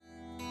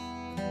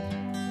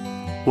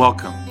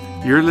Welcome.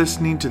 You're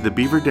listening to the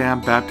Beaver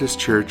Dam Baptist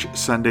Church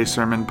Sunday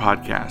Sermon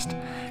Podcast.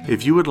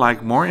 If you would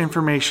like more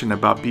information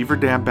about Beaver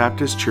Dam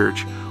Baptist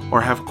Church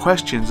or have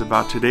questions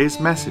about today's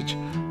message,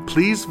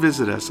 please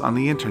visit us on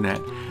the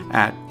internet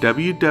at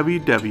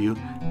www.bdbc.org.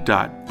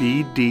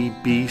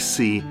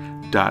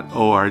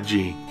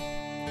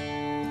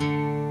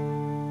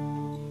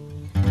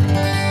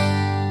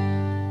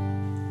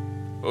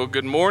 Well,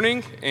 good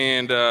morning,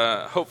 and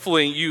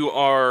hopefully you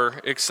are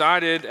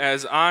excited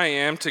as I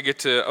am to get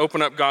to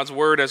open up God's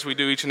Word as we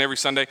do each and every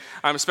Sunday.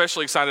 I'm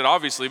especially excited,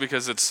 obviously,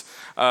 because it's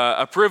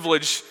a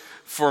privilege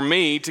for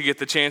me to get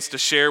the chance to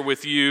share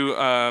with you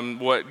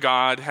what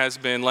God has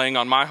been laying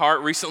on my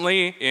heart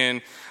recently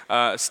in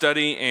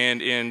study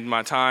and in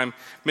my time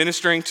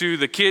ministering to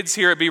the kids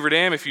here at Beaver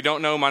Dam. If you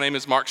don't know, my name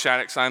is Mark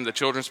Shaddix. I'm the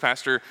children's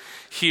pastor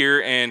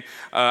here, and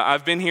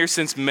I've been here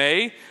since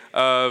May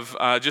of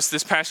just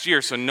this past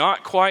year, so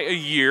not quite a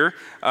year,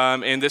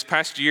 and this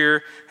past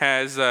year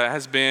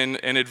has been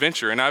an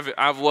adventure, and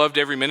I've loved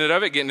every minute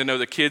of it, getting to know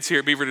the kids here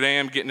at Beaver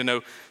Dam, getting to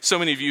know so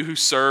many of you who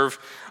serve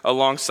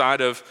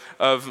alongside of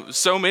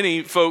so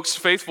many folks,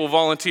 faithful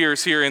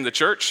volunteers here in the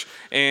church,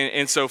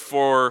 and so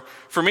for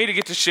me to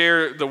get to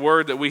share the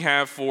word that we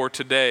have for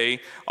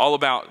today, all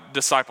about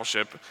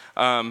discipleship,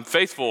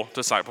 faithful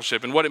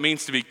discipleship, and what it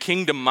means to be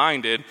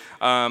kingdom-minded,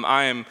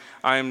 I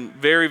am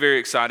very, very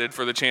excited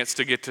for the chance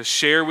to get to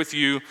share with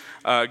you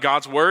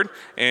God's word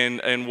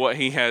and what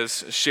He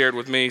has shared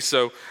with me.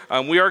 So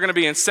we are going to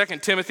be in 2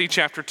 Timothy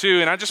chapter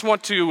 2, and I just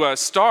want to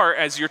start,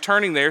 as you're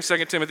turning there,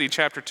 2 Timothy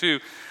chapter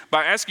 2,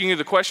 by asking you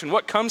the question,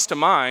 what comes to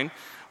mind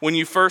when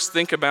you first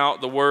think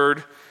about the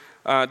word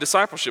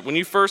discipleship? When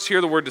you first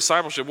hear the word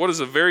discipleship, what is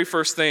the very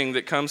first thing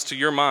that comes to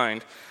your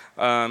mind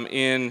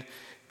in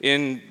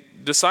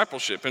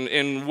discipleship,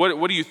 and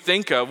what do you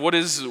think of? What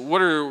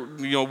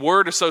are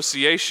word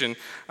association?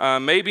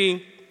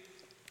 Maybe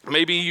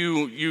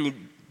you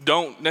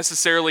don't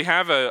necessarily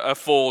have a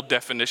full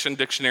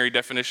dictionary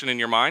definition in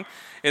your mind,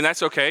 and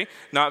that's okay.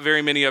 Not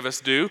very many of us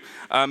do.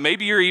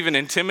 Maybe you're even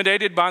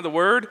intimidated by the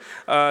word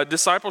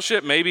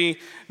discipleship. Maybe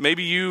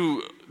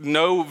you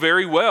know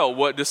very well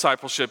what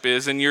discipleship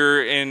is, and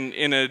you're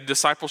in a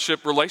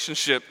discipleship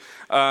relationship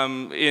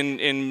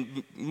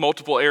in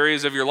multiple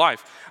areas of your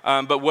life.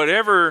 But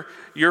whatever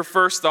your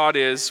first thought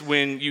is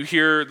when you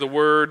hear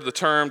the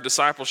term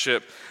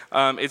discipleship,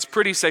 it's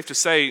pretty safe to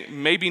say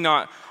maybe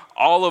not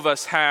all of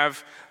us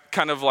have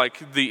kind of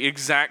like the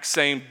exact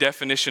same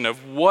definition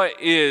of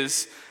what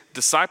is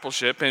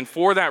discipleship. And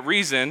for that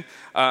reason,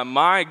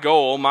 my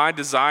goal, my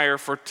desire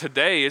for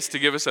today is to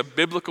give us a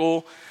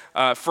biblical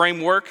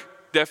framework,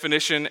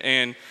 definition,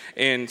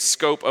 and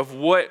scope of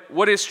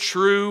what is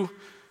true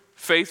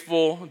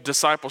faithful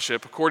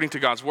discipleship according to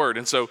God's word.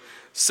 And so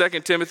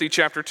 2 Timothy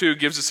chapter 2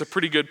 gives us a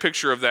pretty good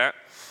picture of that.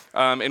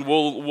 And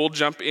we'll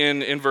jump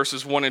in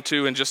verses 1 and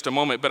 2 in just a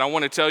moment. But I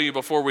want to tell you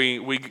before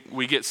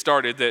we get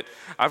started that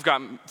I've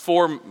got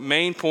 4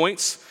 main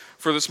points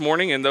for this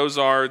morning, and those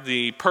are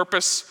the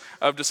purpose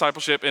of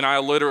discipleship. And I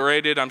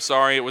alliterated, I'm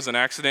sorry, it was an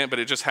accident, but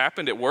it just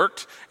happened, it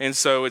worked. And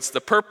so it's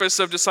the purpose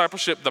of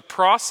discipleship, the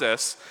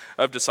process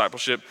of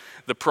discipleship,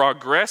 the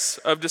progress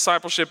of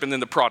discipleship, and then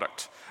the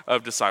product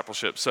of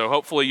discipleship. So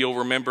hopefully you'll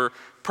remember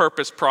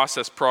purpose,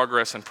 process,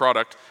 progress, and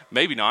product.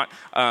 Maybe not,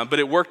 but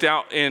it worked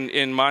out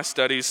in my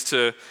studies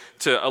to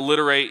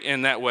alliterate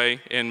in that way,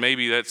 and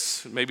maybe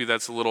that's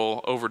a little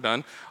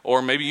overdone,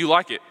 or maybe you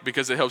like it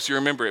because it helps you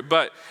remember it.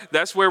 But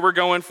that's where we're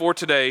going for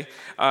today,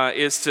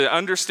 is to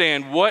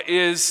understand what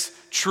is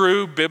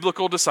true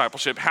biblical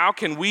discipleship. How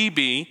can we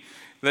be,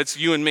 that's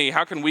you and me,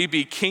 how can we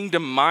be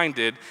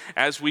kingdom-minded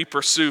as we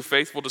pursue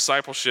faithful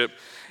discipleship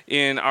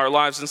in our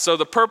lives? And so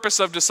the purpose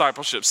of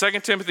discipleship, 2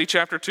 Timothy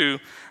chapter 2,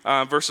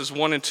 verses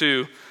 1 and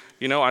 2.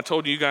 I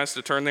told you guys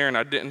to turn there, and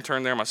I didn't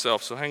turn there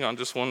myself, so hang on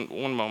just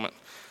one moment.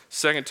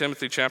 2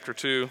 Timothy chapter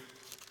 2,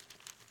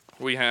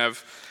 we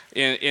have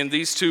in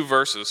these 2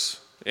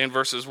 verses, in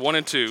verses 1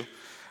 and 2,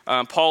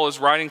 Paul is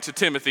writing to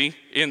Timothy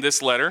in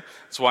this letter.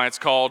 That's why it's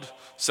called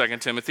 2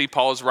 Timothy.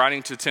 Paul is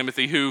writing to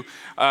Timothy, who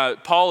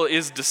Paul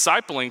is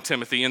discipling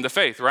Timothy in the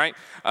faith, right?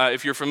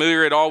 If you're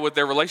familiar at all with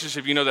their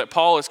relationship, you know that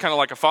Paul is kind of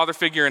like a father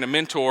figure and a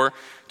mentor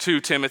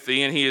to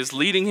Timothy, and he is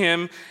leading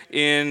him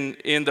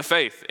in the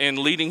faith and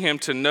leading him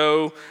to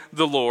know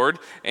the Lord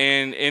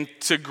and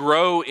to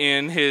grow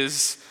in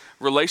his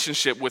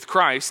relationship with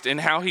Christ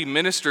and how he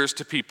ministers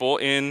to people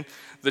in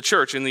the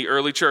church, in the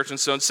early church. And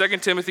so in 2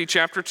 Timothy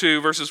chapter 2,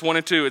 verses 1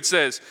 and 2, it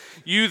says,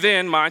 "You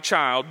then, my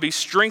child, be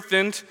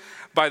strengthened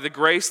by the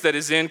grace that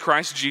is in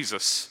Christ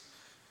Jesus.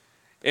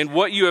 And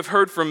what you have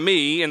heard from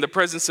me in the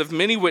presence of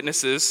many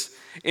witnesses,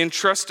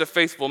 entrust to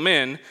faithful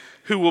men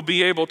who will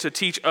be able to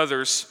teach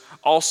others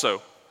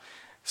also."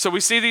 So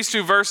we see these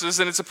 2 verses,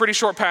 and it's a pretty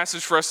short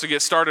passage for us to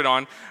get started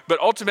on, but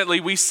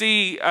ultimately we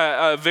see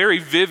a very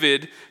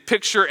vivid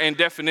picture and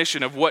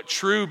definition of what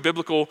true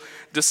biblical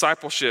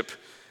discipleship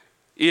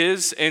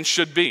is and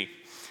should be.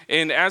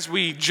 And as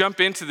we jump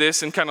into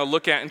this and kind of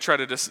look at and try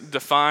to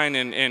define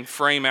and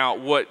frame out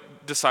what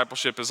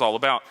discipleship is all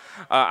about.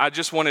 I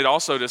just wanted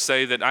also to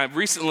say that I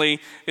recently,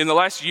 in the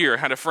last year,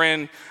 had a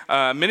friend,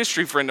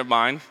 ministry friend of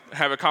mine,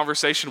 have a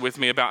conversation with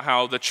me about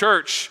how the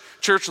church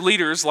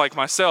leaders like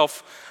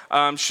myself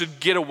should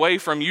get away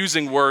from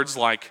using words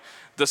like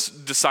this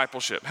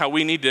discipleship, how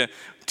we need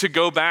to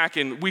go back,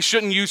 and we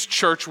shouldn't use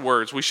church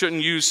words. We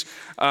shouldn't use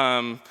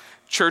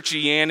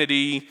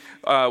churchianity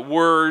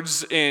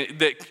words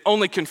that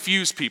only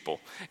confuse people.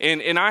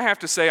 And I have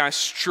to say I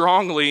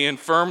strongly and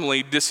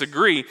firmly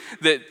disagree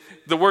that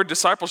the word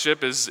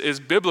discipleship is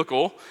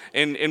biblical,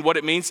 and what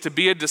it means to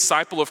be a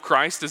disciple of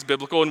Christ is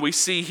biblical. And we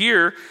see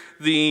here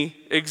the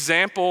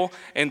example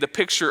and the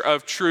picture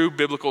of true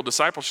biblical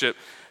discipleship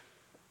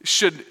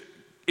should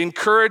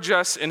encourage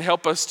us and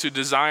help us to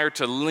desire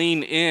to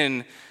lean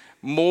in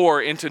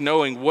more into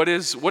knowing what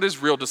is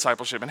real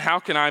discipleship, and how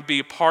can I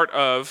be part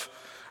of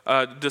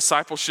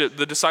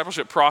the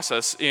discipleship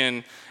process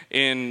in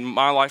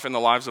my life and the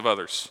lives of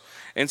others.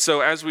 And so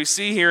as we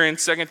see here in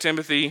 2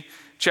 Timothy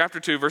chapter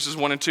 2, verses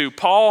 1 and 2,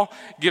 Paul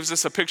gives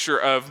us a picture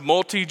of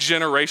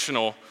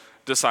multi-generational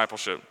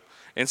discipleship.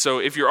 And so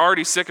if you're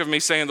already sick of me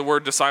saying the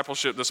word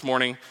discipleship this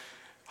morning,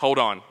 hold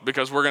on,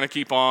 because we're going to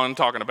keep on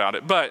talking about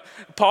it. But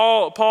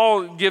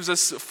Paul gives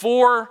us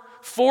four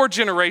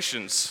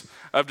generations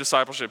of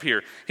discipleship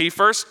here. He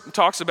first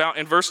talks about,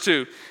 in verse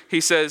 2, he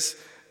says,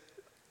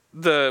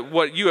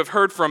 what you have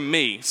heard from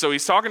me. So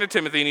he's talking to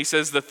Timothy, and he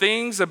says, the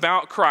things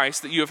about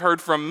Christ that you have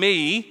heard from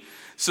me.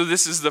 So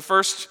this is the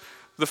first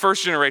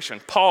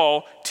generation,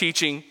 Paul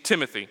teaching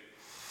Timothy.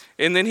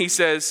 And then he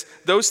says,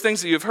 those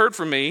things that you have heard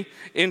from me,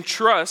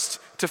 entrust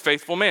to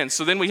faithful men.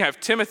 So then we have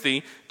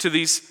Timothy to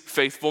these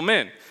faithful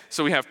men.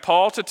 So we have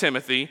Paul to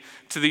Timothy,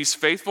 to these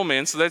faithful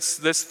men. So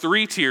that's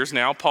 3 tiers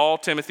now, Paul,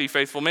 Timothy,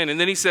 faithful men. And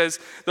then he says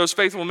those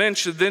faithful men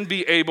should then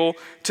be able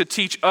to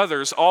teach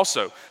others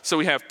also. So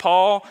we have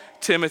Paul,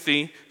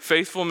 Timothy,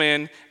 faithful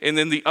men, and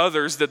then the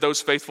others that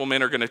those faithful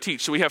men are going to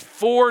teach. So we have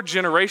 4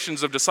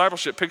 generations of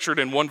discipleship pictured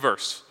in one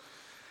verse.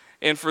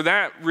 And for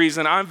that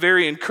reason, I'm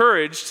very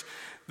encouraged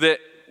that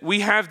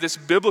we have this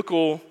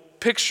biblical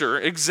picture,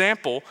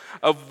 example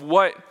of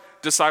what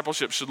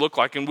discipleship should look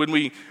like. And when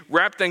we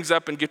wrap things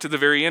up and get to the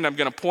very end, I'm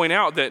going to point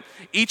out that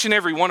each and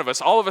every one of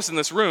us, all of us in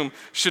this room,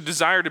 should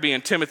desire to be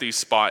in Timothy's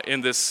spot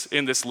in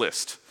this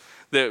list.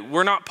 That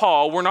we're not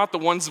Paul, we're not the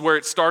ones where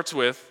it starts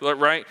with,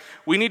 right?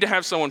 We need to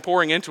have someone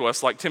pouring into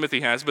us like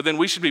Timothy has, but then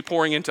we should be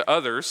pouring into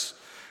others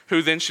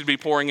who then should be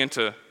pouring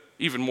into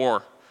even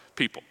more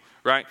people,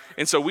 right?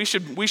 And so we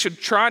should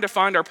try to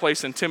find our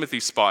place in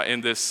Timothy's spot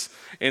in this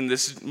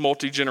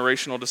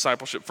multi-generational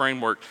discipleship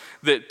framework,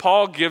 that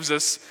Paul gives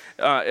us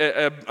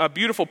a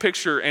beautiful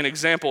picture and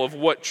example of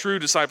what true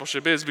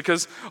discipleship is,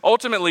 because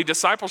ultimately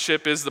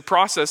discipleship is the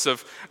process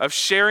of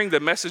sharing the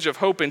message of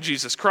hope in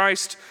Jesus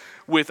Christ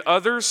with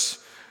others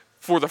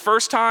for the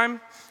first time,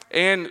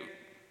 and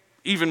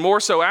even more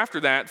so after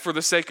that for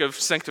the sake of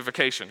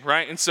sanctification,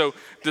 right? And so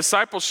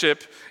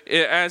discipleship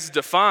as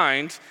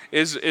defined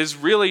is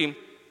really,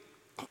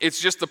 it's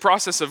just the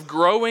process of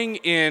growing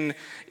in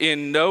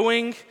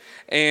knowing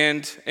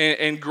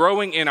and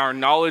growing in our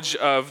knowledge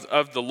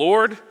of the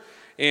Lord,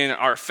 in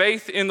our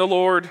faith in the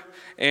Lord,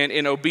 and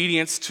in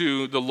obedience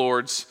to the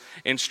Lord's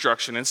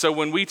instruction. And so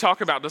when we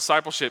talk about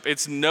discipleship,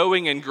 it's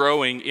knowing and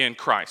growing in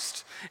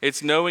Christ.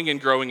 It's knowing and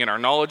growing in our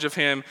knowledge of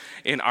Him,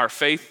 in our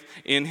faith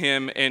in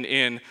Him, and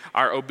in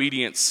our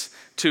obedience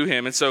to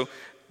Him. And so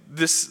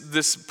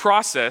this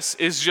process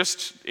is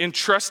just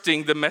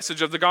entrusting the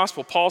message of the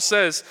gospel. Paul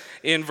says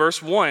in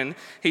verse 1,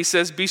 he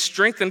says, be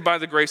strengthened by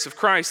the grace of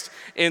Christ.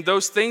 And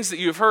those things that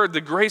you have heard,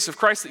 the grace of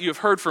Christ that you have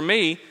heard from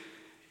me,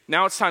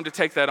 now it's time to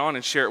take that on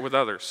and share it with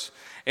others.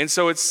 And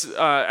so it's,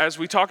 as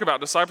we talk about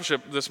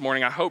discipleship this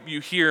morning, I hope you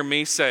hear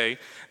me say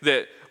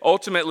that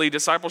ultimately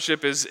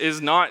discipleship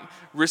is not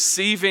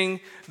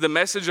receiving the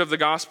message of the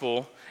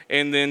gospel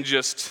and then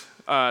just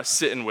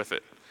sitting with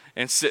it,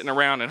 and sitting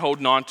around and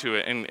holding on to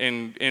it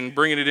and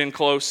bringing it in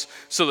close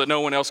so that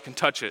no one else can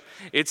touch it.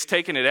 It's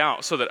taking it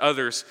out so that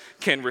others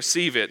can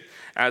receive it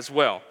as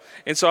well.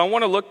 And so I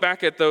want to look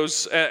back at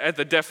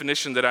the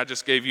definition that I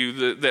just gave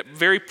you, that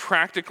very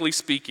practically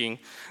speaking,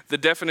 the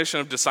definition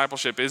of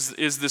discipleship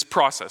is this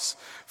process,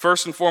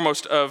 first and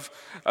foremost, of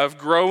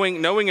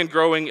growing, knowing and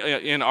growing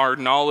in our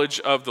knowledge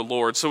of the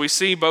Lord. So we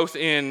see both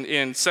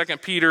in 2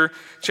 Peter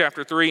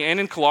chapter 3 and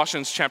in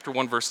Colossians chapter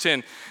 1, verse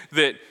 10,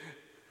 that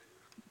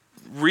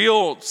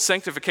real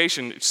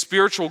sanctification,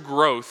 spiritual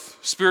growth,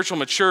 spiritual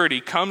maturity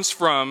comes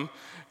from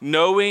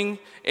knowing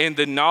and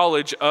the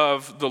knowledge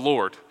of the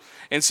Lord.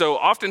 And so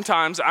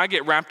oftentimes I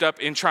get wrapped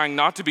up in trying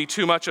not to be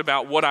too much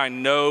about what I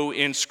know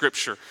in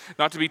Scripture,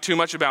 not to be too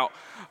much about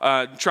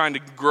trying to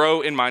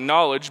grow in my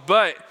knowledge,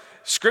 but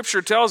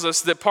Scripture tells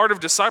us that part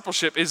of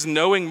discipleship is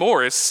knowing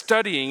more, is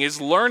studying,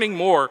 is learning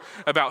more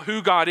about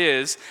who God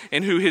is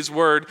and who his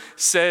word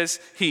says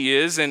he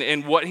is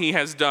and what he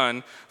has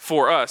done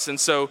for us. And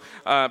so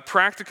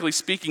practically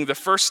speaking, the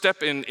first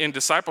step in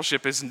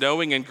discipleship is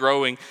knowing and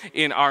growing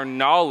in our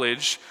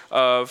knowledge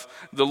of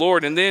the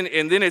Lord. And then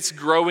it's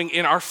growing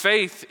in our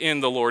faith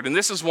in the Lord. And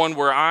this is one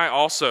where I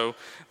also,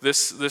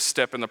 this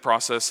step in the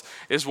process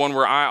is one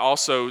where I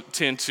also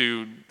tend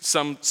to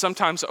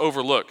sometimes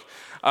overlook.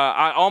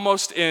 I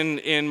almost,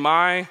 in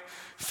my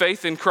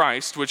faith in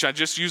Christ, which I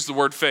just used the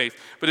word faith,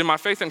 but in my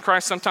faith in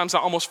Christ, sometimes I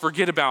almost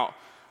forget about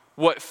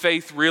what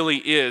faith really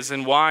is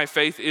and why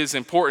faith is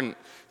important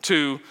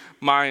to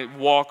my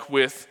walk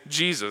with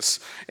Jesus.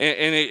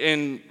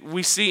 And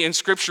we see in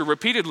Scripture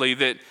repeatedly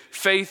that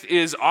faith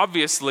is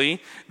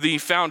obviously the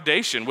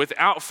foundation.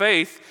 Without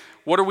faith,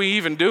 what are we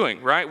even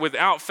doing, right?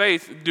 Without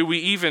faith, do we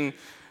even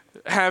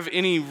have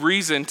any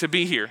reason to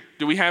be here?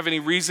 Do we have any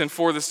reason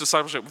for this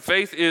discipleship?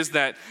 Faith is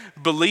that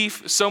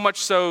belief, so much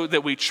so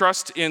that we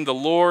trust in the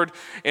Lord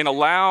and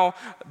allow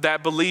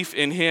that belief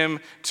in him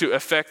to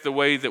affect the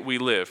way that we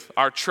live.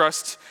 Our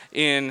trust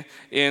in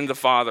the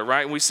Father,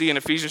 right? And we see in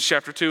Ephesians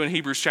chapter 2 and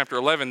Hebrews chapter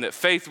 11 that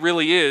faith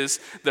really is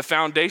the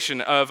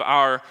foundation of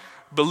our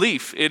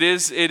belief. It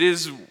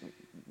is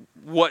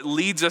what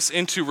leads us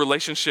into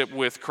relationship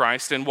with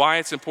Christ and why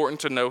it's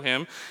important to know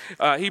him.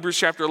 Hebrews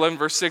chapter 11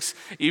 verse 6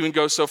 even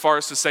goes so far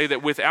as to say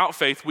that without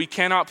faith we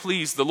cannot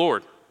please the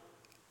Lord.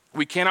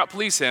 We cannot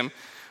please him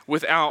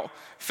without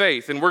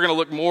faith. And we're going to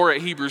look more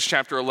at Hebrews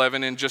chapter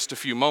 11 in just a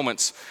few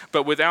moments.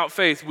 But without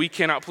faith we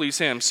cannot please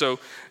him. So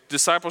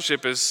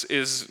discipleship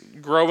is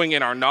growing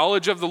in our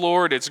knowledge of the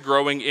Lord, it's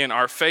growing in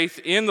our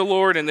faith in the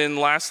Lord, and then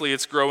lastly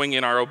it's growing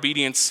in our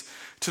obedience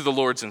to the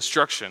Lord's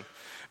instruction.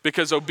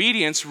 Because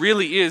obedience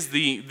really is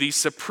the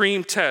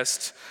supreme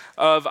test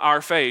of our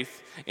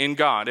faith in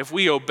God. If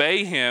we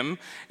obey him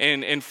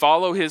and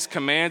follow his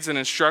commands and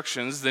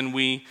instructions, then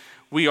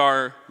we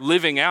are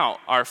living out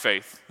our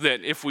faith.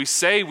 That if we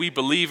say we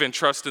believe and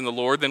trust in the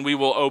Lord, then we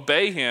will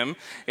obey him,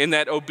 and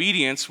that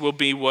obedience will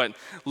be what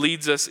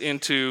leads us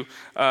into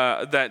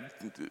that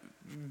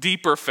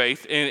deeper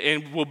faith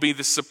and will be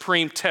the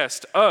supreme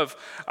test of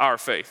our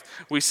faith.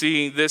 We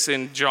see this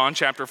in John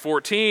chapter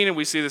 14, and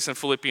we see this in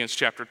Philippians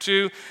chapter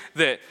 2,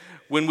 that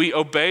when we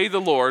obey the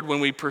Lord,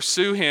 when we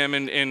pursue him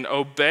and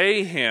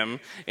obey him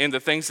in the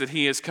things that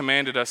he has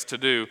commanded us to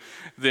do,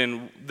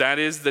 then that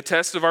is the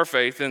test of our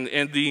faith and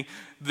the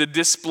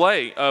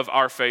display of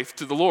our faith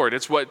to the Lord.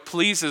 It's what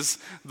pleases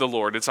the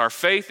Lord. It's our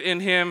faith in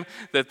him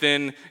that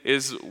then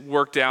is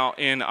worked out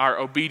in our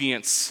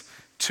obedience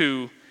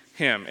to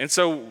him. And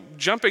so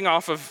jumping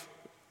off of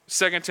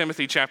 2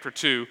 Timothy chapter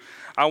 2,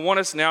 I want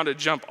us now to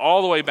jump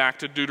all the way back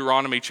to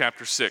Deuteronomy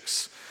chapter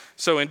 6.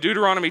 So in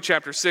Deuteronomy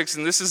chapter 6,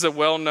 and this is a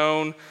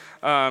well-known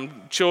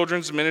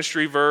children's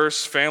ministry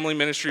verse, family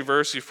ministry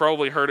verse, you've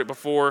probably heard it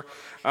before,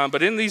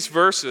 but in these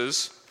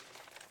verses,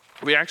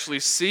 we actually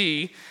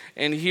see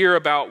and hear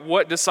about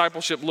what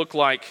discipleship looked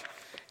like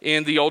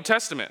in the Old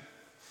Testament.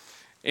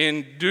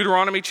 In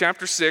Deuteronomy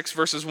chapter 6,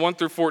 verses 1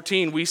 through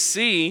 14, we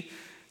see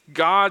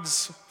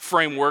God's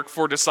framework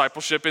for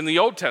discipleship in the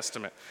Old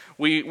Testament.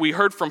 We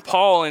heard from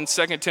Paul in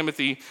 2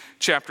 Timothy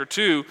chapter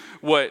 2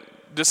 what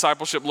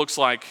discipleship looks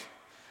like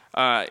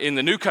in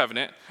the New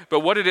Covenant,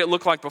 but what did it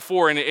look like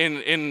before?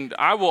 And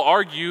I will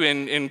argue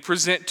and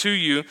present to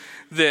you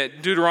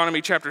that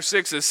Deuteronomy chapter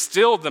 6 is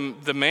still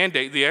the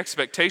mandate, the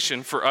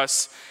expectation for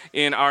us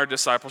in our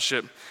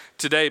discipleship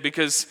today,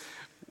 because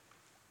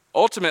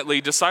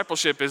ultimately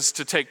discipleship is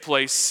to take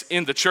place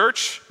in the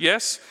church,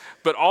 yes,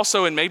 but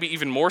also, and maybe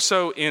even more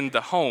so, in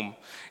the home.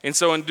 And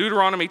so in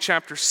Deuteronomy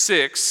chapter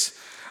 6,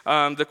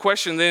 the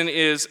question then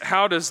is,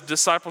 how does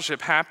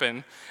discipleship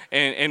happen,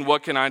 and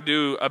what can I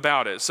do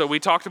about it? So we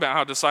talked about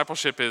how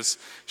discipleship is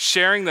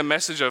sharing the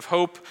message of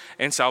hope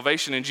and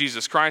salvation in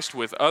Jesus Christ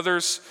with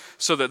others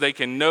so that they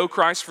can know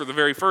Christ for the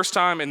very first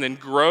time and then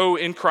grow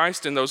in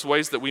Christ in those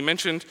ways that we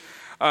mentioned.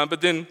 But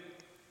then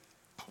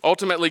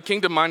ultimately,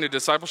 kingdom-minded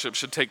discipleship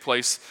should take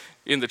place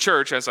in the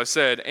church, as I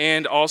said,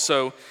 and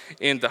also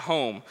in the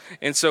home.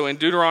 And so in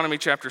Deuteronomy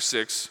chapter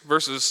 6,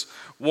 verses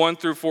 1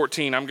 through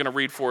 14, I'm going to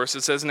read for us.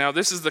 It says, "Now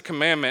this is the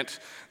commandment,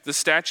 the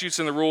statutes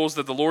and the rules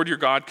that the Lord your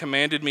God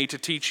commanded me to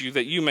teach you,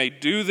 that you may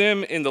do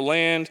them in the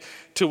land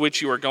to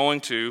which you are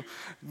going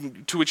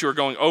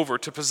over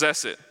to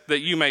possess it,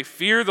 that you may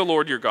fear the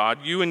Lord your God,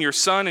 you and your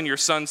son and your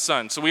son's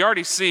son." So we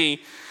already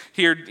see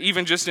here,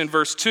 even just in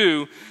verse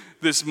 2,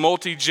 this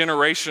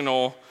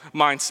multi-generational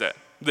mindset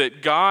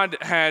that God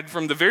had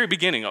from the very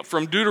beginning,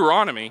 from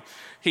Deuteronomy.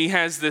 He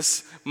has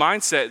this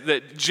mindset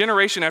that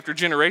generation after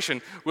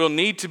generation will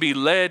need to be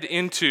led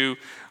into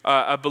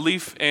a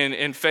belief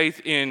and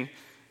faith in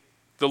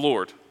the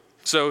Lord.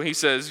 So he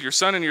says, "Your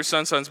son and your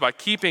son's sons, by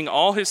keeping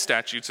all his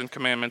statutes and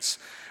commandments,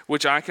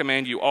 which I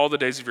command you all the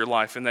days of your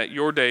life, and that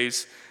your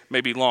days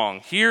may be long.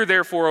 Hear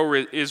therefore,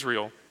 O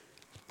Israel,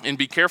 and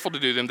be careful to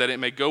do them, that it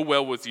may go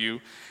well with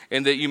you,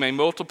 and that you may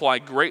multiply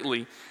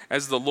greatly,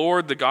 as the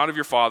Lord, the God of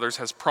your fathers,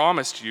 has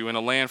promised you, in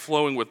a land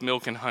flowing with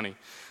milk and honey.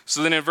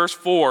 So then in verse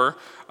 4,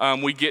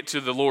 we get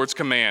to the Lord's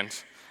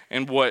command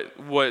and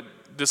what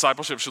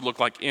discipleship should look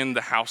like in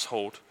the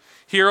household.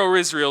 Hear, O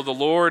Israel, the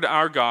Lord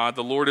our God,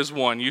 the Lord is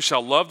one. You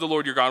shall love the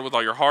Lord your God with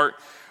all your heart,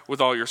 with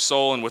all your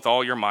soul, and with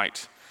all your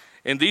might.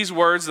 And these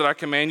words that I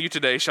command you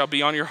today shall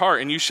be on your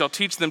heart, and you shall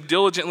teach them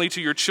diligently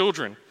to your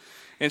children,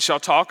 and shall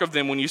talk of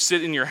them when you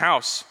sit in your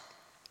house,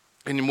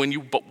 and when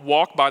you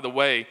walk by the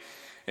way,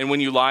 and when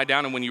you lie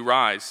down, and when you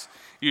rise.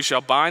 You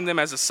shall bind them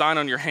as a sign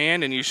on your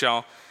hand, and they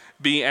shall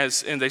be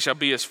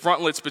as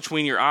frontlets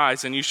between your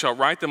eyes, and you shall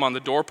write them on the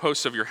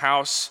doorposts of your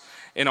house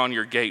and on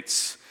your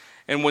gates.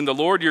 And when the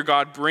Lord your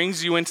God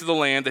brings you into the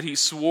land that he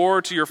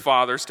swore to your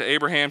fathers, to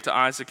Abraham, to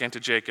Isaac, and to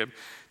Jacob,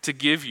 to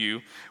give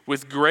you,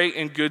 with great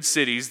and good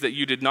cities that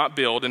you did not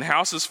build, and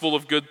houses full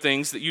of good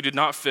things that you did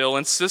not fill,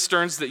 and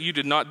cisterns that you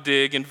did not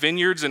dig, and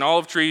vineyards and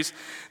olive trees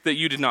that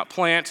you did not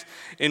plant,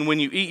 and when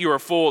you eat you are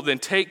full, then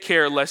take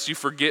care lest you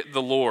forget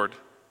the Lord,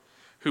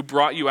 who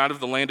brought you out of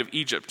the land of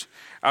Egypt,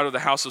 out of the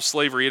house of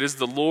slavery. It is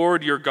the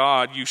Lord your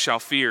God you shall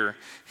fear.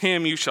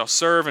 Him you shall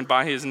serve, and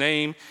by his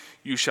name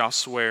you shall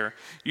swear.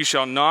 You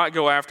shall not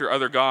go after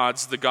other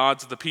gods, the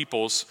gods of the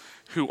peoples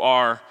who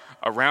are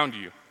around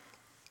you.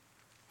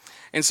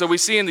 And so we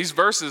see in these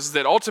verses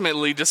that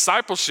ultimately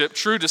discipleship,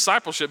 true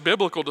discipleship,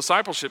 biblical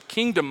discipleship,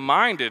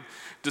 kingdom-minded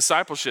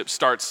discipleship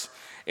starts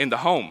in the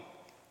home.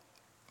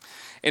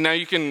 And now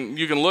you can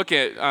look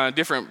at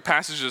different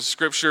passages of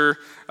Scripture.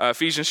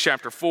 Ephesians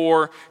chapter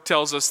 4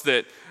 tells us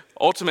that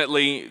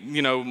ultimately,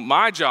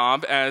 my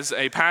job as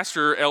a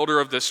pastor, elder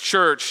of this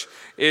church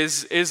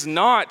is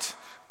not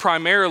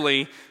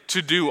primarily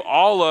to do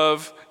all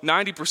of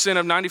 90%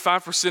 of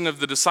 95% of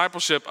the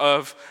discipleship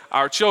of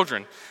our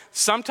children.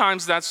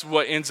 Sometimes that's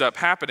what ends up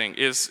happening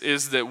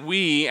is that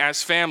we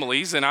as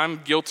families, and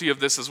I'm guilty of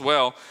this as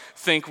well,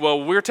 think,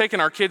 well, we're taking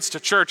our kids to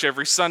church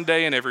every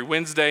Sunday and every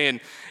Wednesday,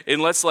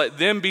 and let's let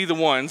them be the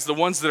ones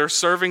that are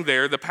serving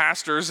there, the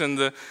pastors and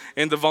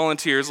the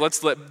volunteers,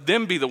 let's let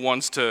them be the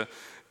ones to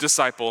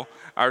disciple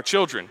our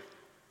children.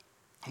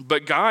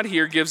 But God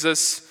here gives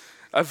us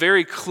a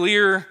very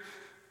clear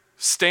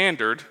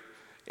standard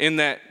in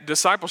that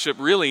discipleship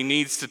really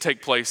needs to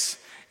take place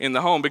in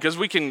the home, because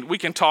we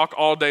can talk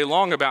all day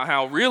long about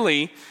how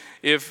really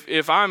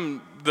if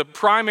I'm the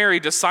primary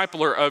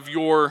discipler of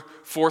your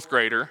fourth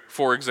grader,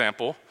 for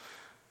example,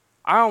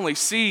 I only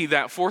see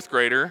that fourth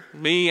grader,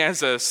 me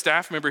as a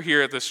staff member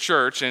here at this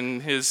church,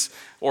 and his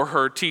or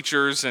her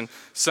teachers and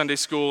Sunday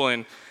school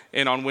and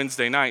on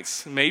Wednesday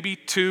nights, maybe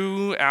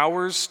 2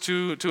 hours,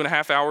 two and a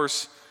half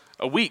hours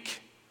a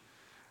week.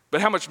 But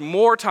how much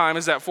more time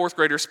is that fourth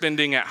grader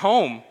spending at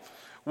home,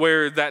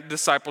 where that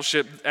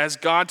discipleship, as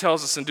God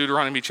tells us in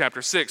Deuteronomy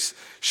chapter 6,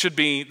 should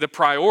be the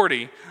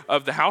priority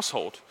of the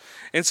household?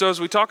 And so as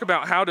we talk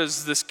about how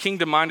does this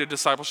kingdom-minded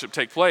discipleship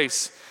take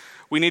place,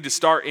 we need to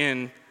start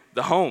in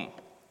the home.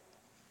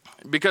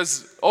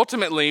 Because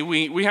ultimately,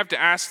 we have to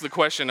ask the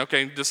question,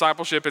 okay,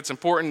 discipleship, it's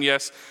important,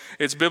 yes.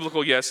 It's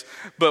biblical, yes.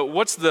 But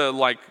what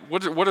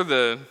are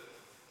the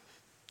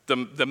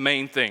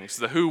main things?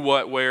 The who,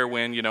 what, where,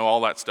 when,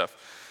 all that stuff.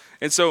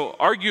 And so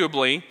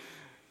arguably,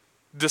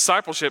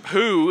 discipleship,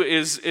 who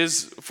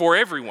is for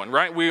everyone,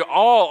 right? We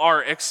all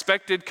are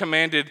expected,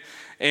 commanded,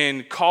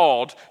 and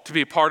called to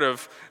be a part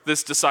of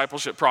this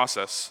discipleship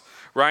process,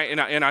 right?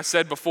 And I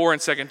said before in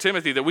 2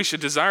 Timothy that we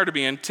should desire to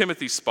be in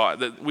Timothy's spot,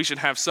 that we should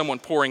have someone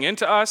pouring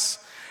into us,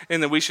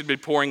 and that we should be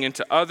pouring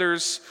into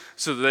others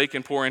so that they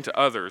can pour into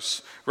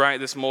others, right?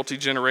 This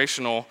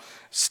multi-generational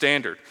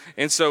standard.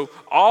 And so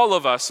all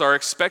of us are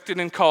expected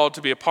and called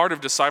to be a part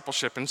of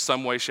discipleship in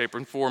some way, shape,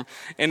 and form,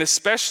 and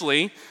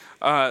especially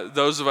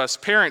those of us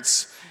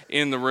parents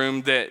in the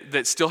room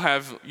that still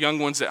have young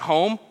ones at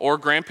home, or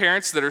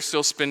grandparents that are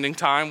still spending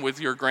time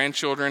with your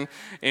grandchildren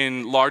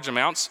in large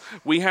amounts.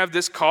 We have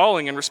this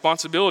calling and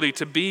responsibility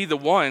to be the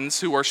ones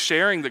who are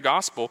sharing the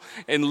gospel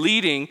and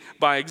leading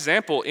by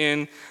example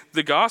in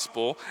the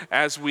gospel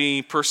as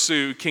we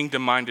pursue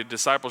kingdom-minded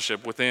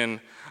discipleship within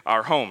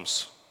our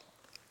homes.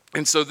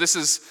 And so this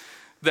is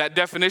that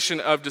definition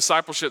of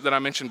discipleship that I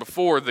mentioned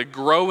before, the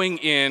growing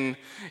in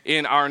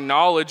our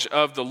knowledge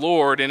of the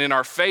Lord and in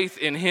our faith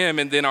in Him,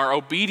 and then our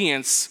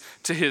obedience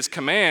to His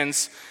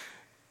commands,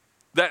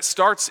 that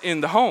starts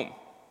in the home.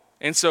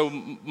 And so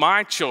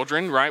my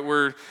children,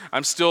 right,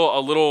 I'm still a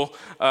little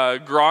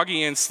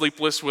groggy and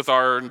sleepless with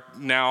our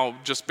now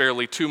just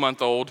barely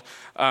 2-month-old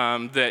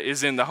that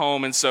is in the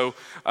home. And so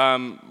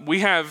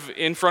we have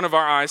in front of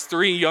our eyes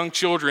 3 young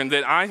children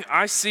that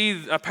I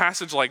see a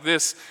passage like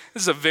this.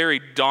 This is a very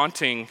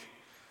daunting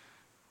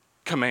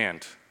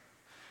command,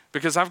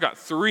 because I've got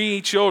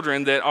 3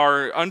 children that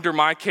are under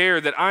my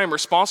care that I am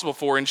responsible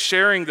for in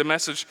sharing the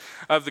message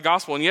of the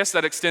gospel. And yes,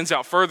 that extends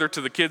out further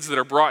to the kids that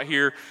are brought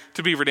here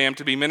to Beaver Dam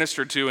to be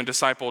ministered to and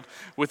discipled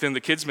within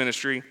the kids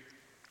ministry.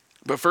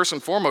 But first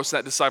and foremost,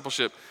 that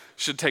discipleship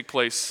should take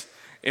place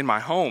in my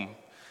home.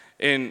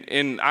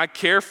 And I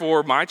care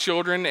for my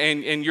children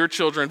and your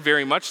children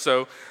very much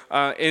so.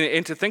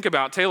 And to think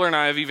about, Taylor and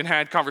I have even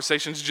had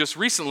conversations just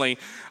recently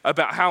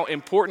about how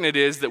important it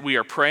is that we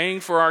are praying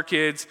for our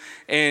kids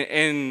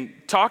and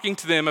talking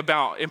to them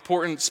about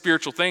important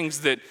spiritual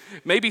things that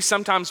maybe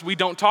sometimes we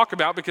don't talk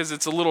about because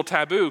it's a little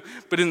taboo.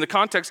 But in the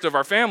context of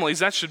our families,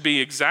 that should be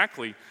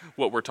exactly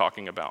what we're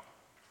talking about.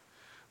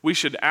 We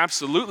should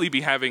absolutely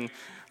be having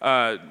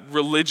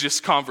religious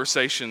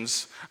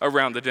conversations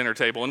around the dinner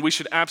table. And we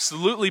should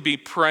absolutely be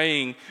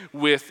praying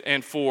with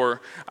and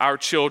for our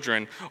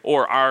children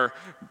or our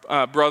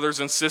brothers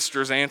and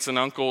sisters, aunts and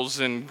uncles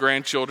and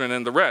grandchildren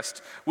and the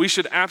rest. We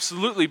should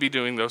absolutely be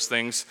doing those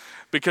things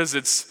because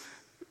it's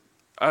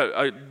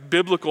a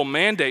biblical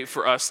mandate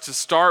for us to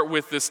start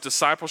with this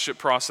discipleship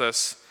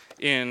process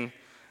in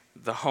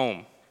the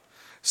home.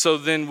 So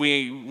then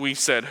we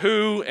said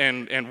who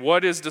and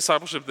what is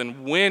discipleship?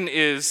 Then when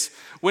is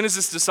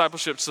this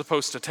discipleship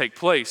supposed to take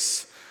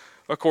place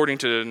according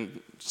to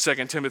 2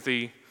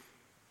 Timothy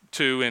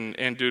 2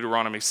 and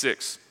Deuteronomy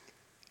 6?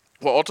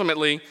 Well,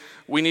 ultimately,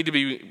 we need to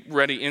be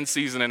ready in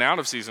season and out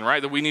of season,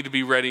 right? That we need to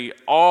be ready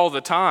all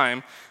the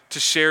time to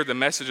share the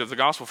message of the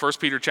gospel. 1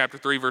 Peter chapter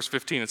 3, verse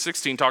 15 and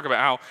 16 talk about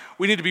how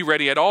we need to be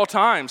ready at all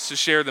times to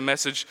share the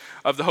message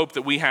of the hope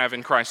that we have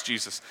in Christ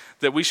Jesus.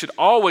 That we should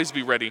always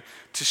be ready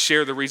to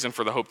share the reason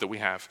for the hope that we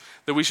have.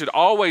 That we should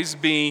always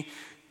be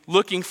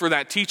looking for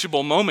that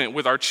teachable moment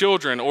with our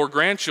children or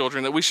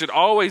grandchildren. That we should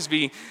always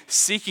be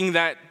seeking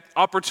that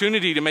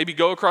opportunity to maybe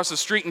go across the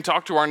street and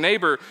talk to our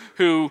neighbor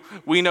who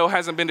we know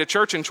hasn't been to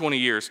church in 20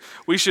 years.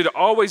 We should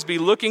always be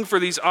looking for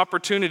these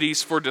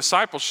opportunities for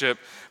discipleship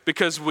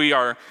because we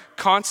are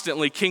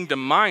constantly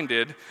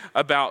kingdom-minded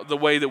about the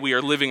way that we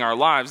are living our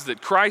lives,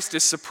 that Christ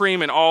is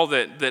supreme in all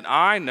that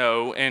I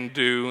know and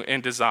do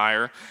and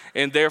desire,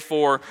 and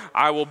therefore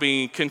I will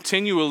be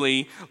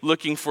continually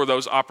looking for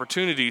those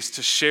opportunities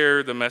to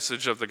share the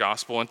message of the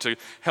gospel and to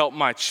help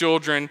my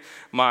children,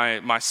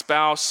 my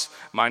spouse,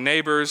 my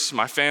neighbors,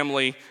 my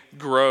family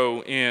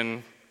grow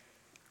in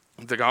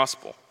the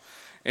gospel.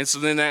 And so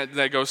then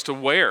that goes to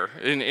where,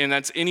 and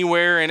that's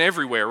anywhere and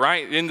everywhere,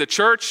 right? In the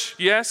church,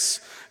 yes,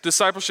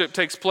 discipleship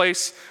takes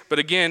place, but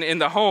again, in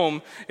the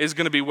home is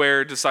going to be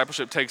where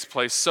discipleship takes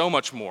place so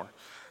much more.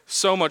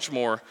 So much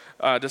more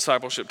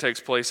discipleship takes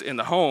place in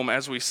the home,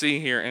 as we see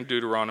here in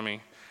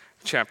Deuteronomy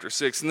chapter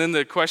 6. And then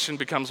the question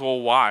becomes,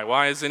 well, why?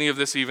 Why is any of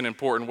this even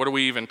important? What are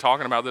we even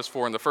talking about this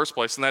for in the first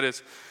place? And that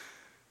is,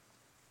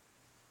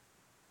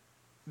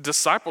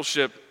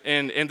 discipleship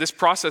and this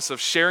process of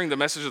sharing the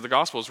message of the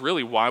gospel is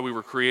really why we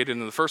were created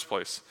in the first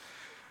place.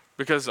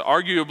 Because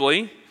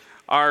arguably,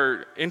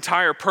 our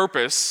entire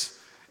purpose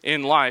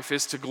in life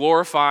is to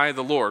glorify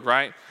the Lord,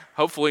 right?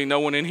 Hopefully no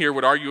one in here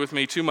would argue with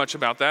me too much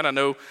about that. I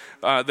know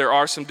there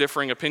are some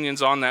differing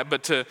opinions on that,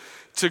 but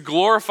to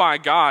glorify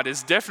God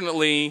is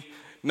definitely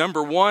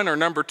number one or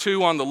number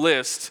two on the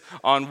list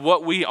on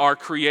what we are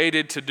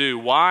created to do.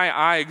 Why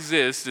I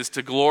exist is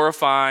to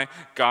glorify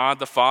God,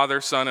 the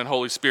Father, Son, and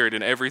Holy Spirit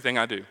in everything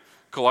I do.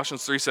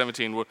 Colossians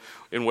 3:17,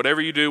 in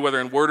whatever you do,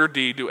 whether in word or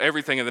deed, do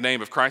everything in the name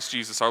of Christ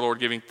Jesus, our Lord,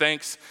 giving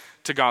thanks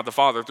to God the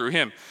Father through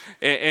him.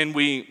 And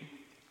we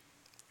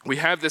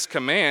have this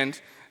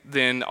command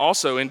then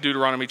also in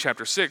Deuteronomy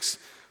chapter 6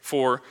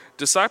 for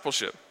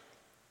discipleship.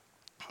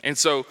 And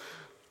so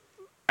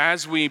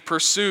as we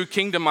pursue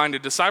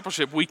kingdom-minded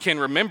discipleship, we can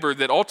remember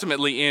that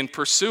ultimately in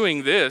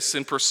pursuing this,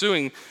 in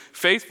pursuing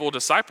faithful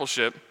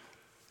discipleship,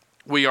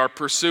 we are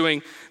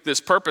pursuing this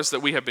purpose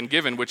that we have been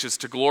given, which is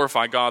to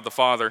glorify God the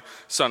Father,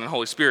 Son, and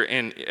Holy Spirit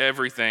in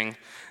everything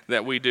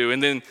that we do.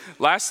 And then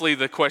lastly,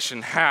 the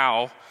question,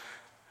 how?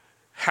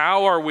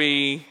 How are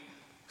we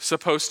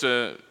supposed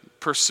to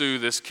pursue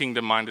this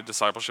kingdom-minded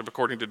discipleship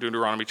according to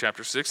Deuteronomy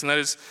chapter 6? And that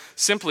is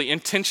simply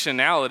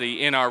intentionality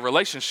in our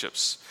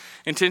relationships.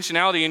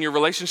 Intentionality in your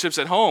relationships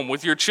at home,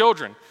 with your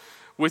children,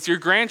 with your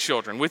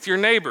grandchildren, with your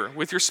neighbor,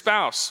 with your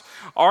spouse.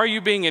 Are you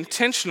being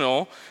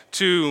intentional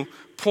to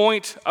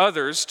point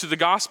others to the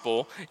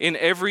gospel in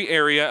every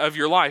area of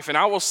your life? And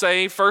I will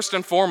say first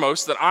and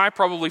foremost that I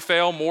probably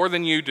fail more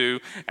than you do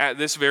at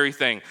this very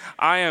thing.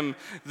 I am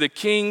the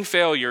king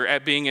failure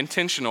at being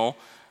intentional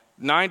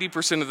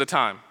 90% of the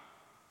time.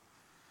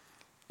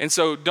 And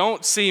so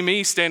don't see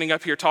me standing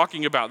up here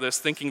talking about this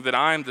thinking that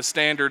I'm the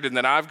standard and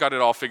that I've got it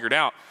all figured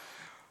out.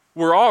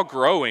 We're all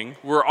growing,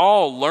 we're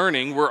all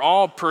learning, we're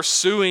all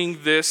pursuing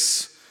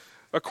this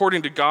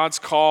according to God's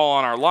call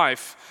on our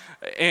life.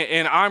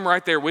 And I'm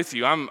right there with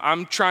you.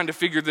 I'm trying to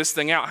figure this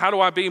thing out. How do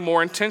I be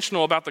more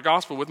intentional about the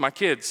gospel with my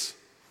kids?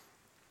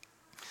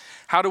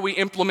 How do we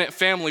implement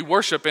family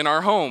worship in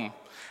our home?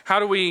 How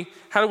do we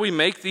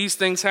make these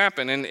things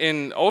happen?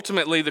 And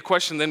ultimately the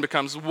question then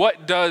becomes,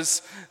 what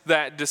does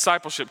that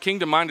discipleship,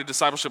 kingdom-minded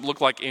discipleship,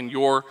 look like in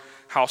your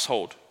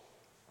household?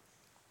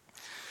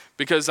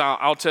 Because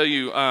I'll tell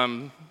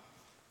you,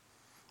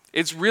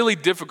 it's really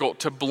difficult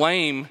to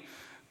blame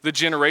the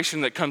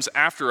generation that comes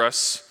after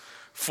us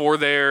for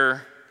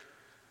their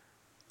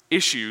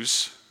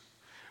issues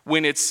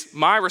when it's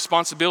my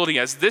responsibility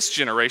as this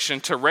generation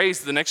to raise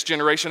the next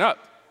generation up.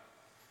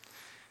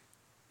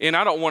 And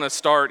I don't want to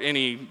start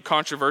any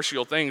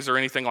controversial things or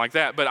anything like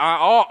that, but I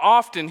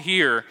often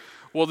hear,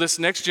 well, this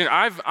next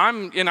generation,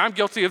 I'm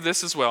guilty of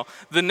this as well.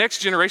 The next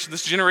generation,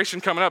 this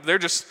generation coming up, they're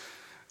just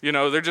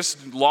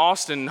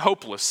lost and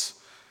hopeless.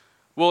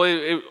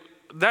 Well,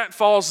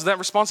 that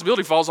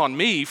responsibility falls on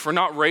me for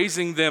not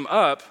raising them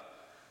up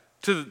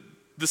to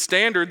the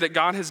standard that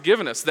God has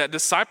given us, that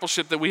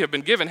discipleship that we have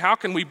been given. How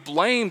can we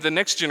blame the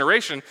next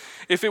generation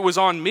if it was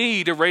on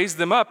me to raise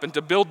them up and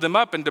to build them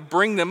up and to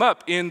bring them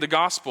up in the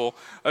gospel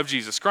of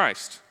Jesus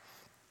Christ?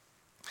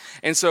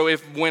 And so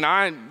when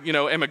I,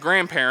 am a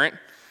grandparent,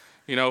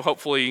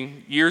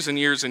 hopefully years and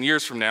years and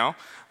years from now,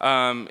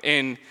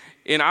 and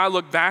I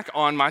look back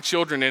on my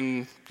children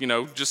and,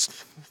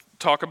 just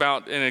talk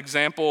about an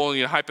example,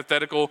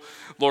 hypothetical,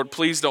 Lord,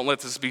 please don't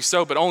let this be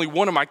so, but only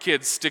one of my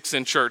kids sticks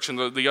in church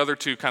and the other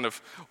two kind of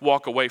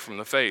walk away from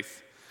the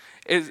faith.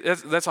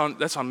 That's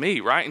on me,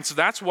 right? And so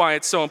that's why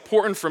it's so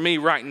important for me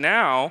right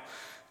now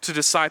to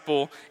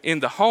disciple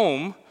in the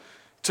home,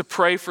 to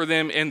pray for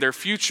them in their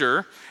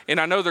future. And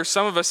I know there's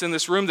some of us in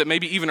this room that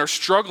maybe even are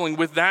struggling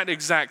with that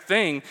exact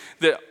thing,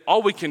 that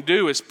all we can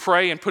do is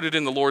pray and put it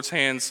in the Lord's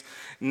hands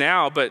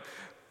now. But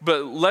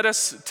let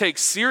us take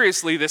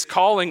seriously this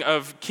calling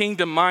of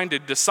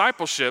kingdom-minded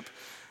discipleship,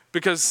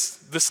 because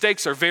the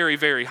stakes are very,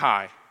 very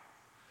high.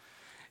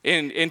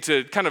 And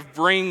to kind of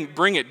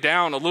bring it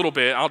down a little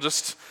bit, I'll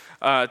just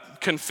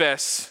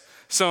confess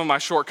some of my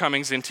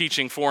shortcomings in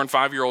teaching 4- and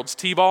 5-year-olds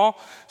t-ball.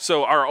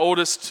 So our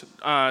oldest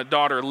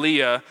daughter,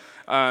 Leah,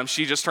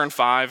 she just turned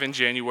 5 in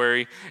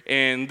January,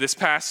 and this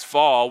past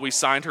fall, we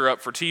signed her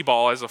up for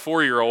t-ball as a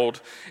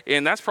 4-year-old,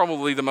 and that's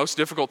probably the most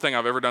difficult thing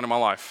I've ever done in my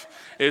life,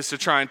 is to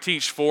try and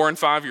teach 4- and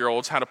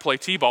 5-year-olds how to play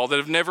t-ball that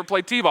have never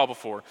played t-ball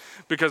before,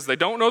 because they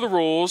don't know the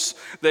rules,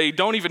 they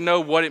don't even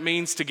know what it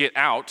means to get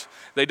out,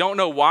 they don't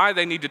know why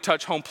they need to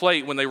touch home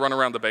plate when they run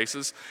around the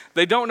bases,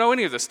 they don't know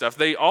any of this stuff.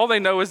 All they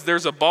know is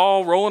there's a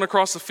ball rolling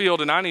across the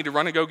field and I need to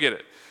run and go get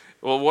it.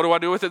 Well, what do I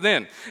do with it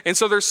then? And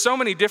so there's so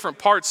many different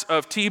parts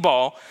of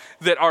t-ball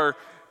that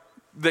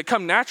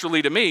come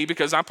naturally to me,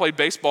 because I played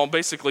baseball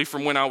basically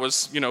from when I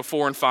was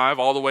 4 and 5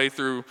 all the way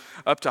through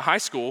up to high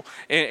school.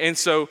 And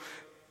so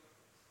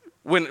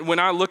when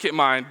I look at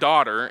my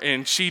daughter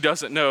and she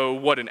doesn't know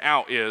what an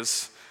out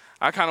is,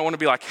 I kind of want to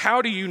be like,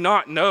 how do you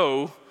not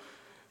know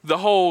the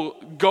whole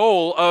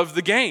goal of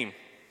the game?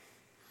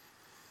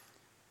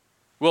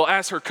 Well,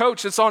 as her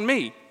coach, it's on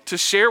me to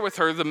share with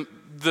her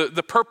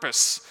the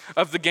purpose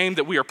of the game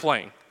that we are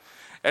playing.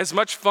 As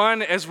much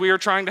fun as we are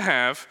trying to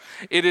have,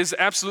 it is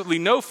absolutely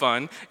no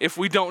fun if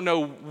we don't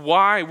know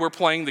why we're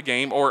playing the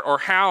game or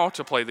how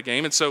to play the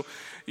game. And so,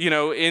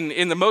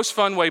 in the most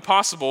fun way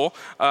possible,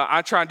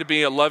 I tried to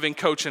be a loving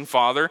coach and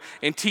father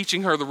in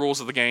teaching her the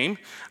rules of the game,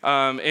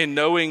 and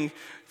knowing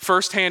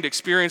firsthand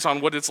experience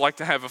on what it's like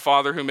to have a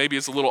father who maybe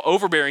is a little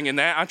overbearing in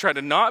that. I try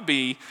to not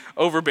be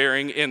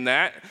overbearing in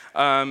that,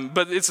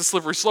 but it's a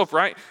slippery slope,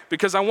 right?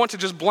 Because I want to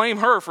just blame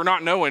her for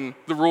not knowing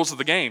the rules of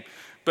the game.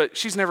 But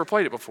she's never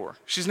played it before.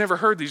 She's never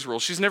heard these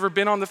rules. She's never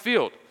been on the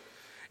field.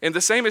 And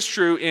the same is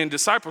true in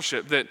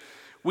discipleship, that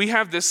we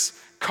have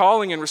this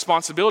calling and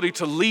responsibility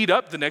to lead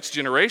up the next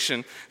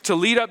generation, to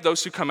lead up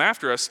those who come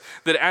after us,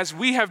 that as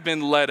we have been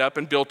led up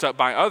and built up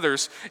by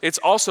others, it's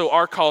also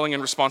our calling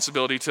and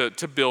responsibility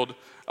to build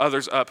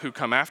others up who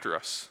come after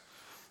us.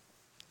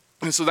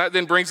 And so that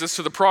then brings us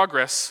to the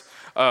progress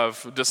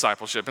of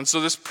discipleship. And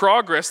so this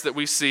progress that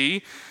we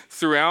see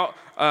throughout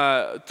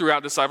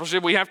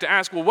discipleship, we have to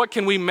ask, well, what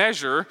can we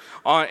measure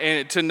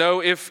and to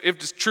know if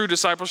true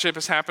discipleship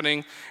is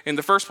happening in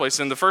the first place?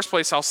 And the first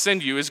place I'll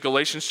send you is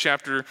Galatians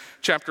chapter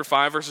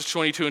 5, verses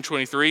 22 and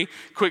 23.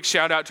 Quick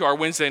shout out to our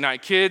Wednesday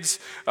night kids,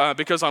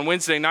 because on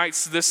Wednesday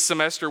nights this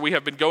semester we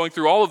have been going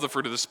through all of the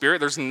fruit of the Spirit.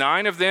 There's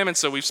 9 of them, and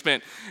so we've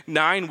spent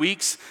 9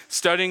 weeks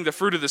studying the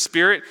fruit of the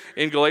Spirit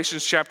in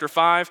Galatians chapter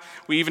 5.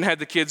 We even had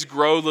the kids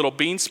grow little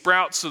bean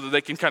sprouts so that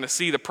they can kind of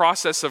see the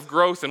process of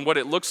growth and what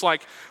it looks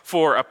like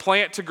for a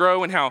plant to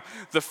grow, and how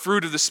the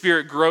fruit of the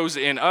Spirit grows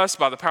in us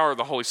by the power of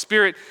the Holy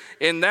Spirit.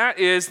 And that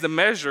is the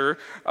measure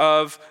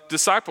of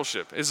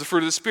discipleship, is the fruit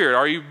of the Spirit.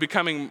 Are you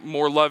becoming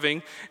more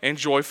loving and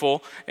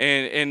joyful,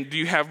 and do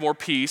you have more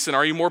peace, and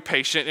are you more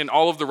patient, and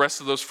all of the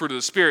rest of those fruit of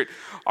the Spirit?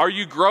 Are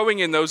you growing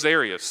in those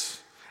areas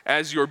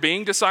as you're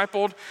being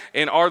discipled,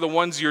 and are the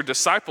ones you're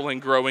discipling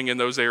growing in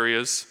those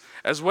areas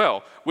as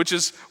well? Which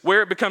is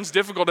where it becomes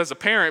difficult as a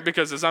parent,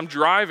 because as I'm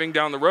driving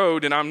down the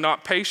road and I'm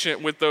not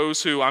patient with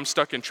those who I'm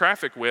stuck in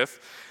traffic with,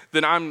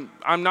 then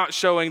I'm not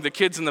showing the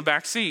kids in the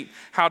back seat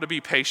how to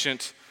be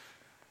patient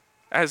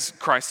as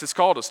Christ has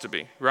called us to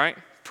be, right?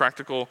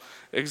 Practical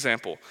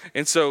example.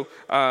 And so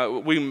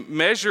we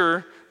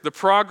measure the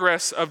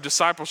progress of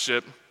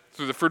discipleship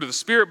through the fruit of the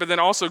Spirit, but then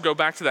also go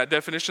back to that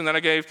definition that I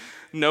gave,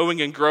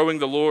 knowing and growing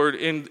the Lord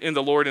in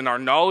the Lord, in our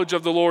knowledge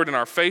of the Lord, in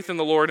our faith in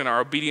the Lord, and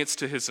our obedience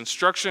to His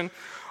instruction.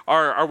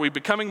 Are we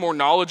becoming more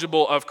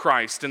knowledgeable of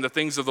Christ and the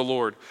things of the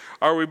Lord?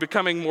 Are we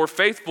becoming more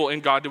faithful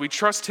in God? Do we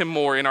trust Him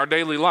more in our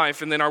daily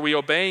life? And then are we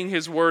obeying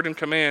His word and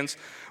commands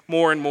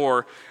more and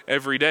more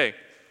every day?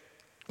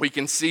 we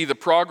can see the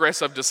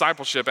progress of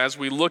discipleship as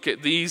we look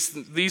at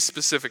these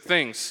specific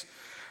things.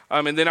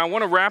 And then I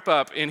want to wrap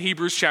up in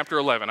Hebrews chapter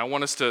 11. I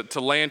want us to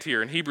land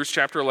here in Hebrews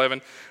chapter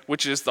 11,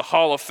 which is the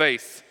hall of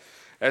faith,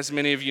 as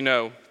many of you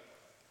know.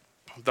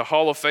 The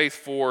hall of faith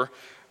for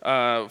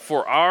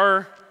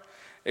our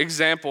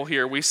example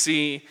here, we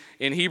see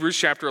in Hebrews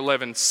chapter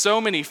 11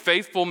 so many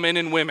faithful men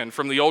and women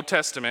from the Old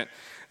Testament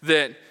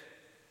that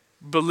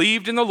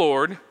believed in the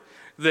Lord,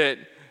 that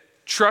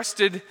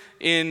trusted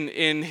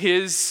in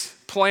his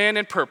plan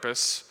and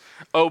purpose,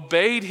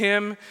 obeyed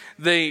him.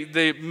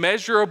 The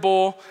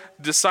measurable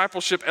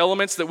discipleship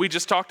elements that we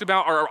just talked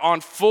about are on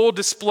full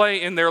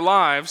display in their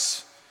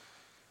lives,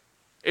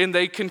 and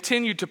they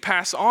continue to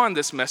pass on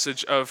this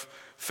message of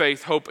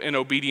faith, hope, and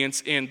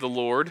obedience in the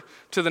Lord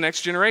to the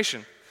next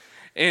generation.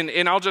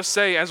 And I'll just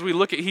say, as we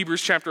look at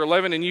Hebrews chapter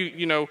 11, and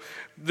you know,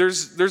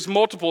 there's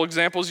multiple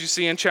examples you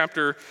see in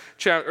chapter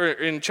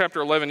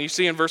 11. You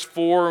see in verse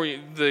 4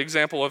 the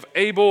example of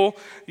Abel.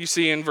 You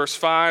see in verse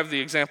 5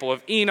 the example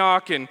of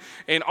Enoch, and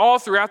all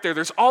throughout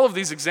there's all of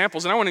these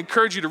examples. And I want to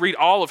encourage you to read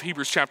all of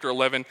Hebrews chapter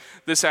 11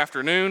 this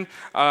afternoon,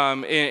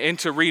 and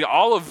to read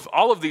all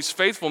of these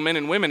faithful men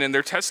and women and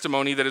their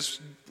testimony that is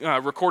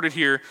recorded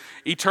here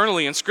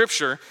eternally in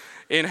Scripture,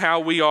 in how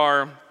we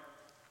are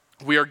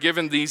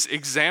given these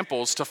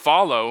examples to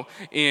follow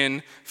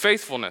in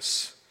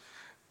faithfulness.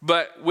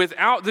 But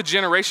without the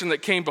generation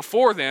that came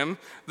before them,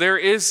 there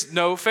is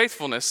no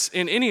faithfulness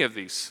in any of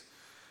these.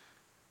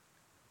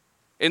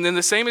 And then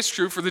the same is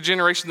true for the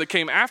generation that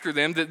came after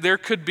them, that there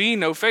could be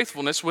no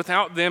faithfulness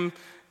without them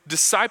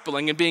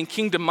discipling and being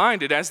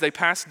kingdom-minded as they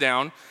pass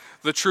down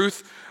the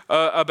truth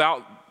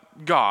about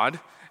God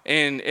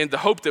and the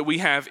hope that we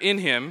have in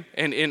him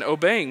and in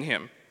obeying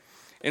him.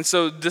 And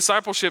so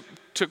discipleship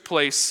took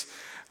place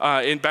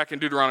back in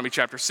Deuteronomy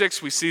chapter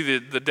 6. We see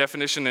the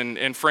definition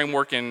and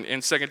framework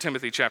in 2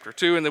 Timothy chapter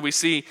 2, and then we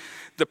see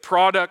the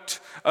product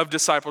of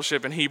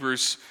discipleship in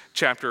Hebrews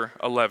chapter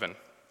 11.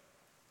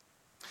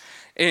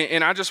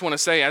 And I just want to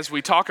say, as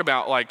we talk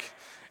about,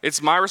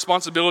 it's my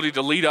responsibility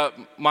to lead up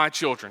my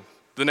children,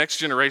 the next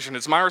generation.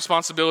 It's my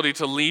responsibility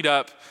to lead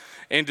up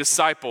and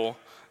disciple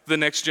the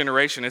next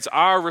generation. It's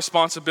our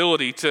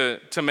responsibility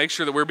to make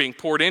sure that we're being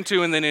poured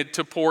into, and then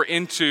to pour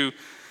into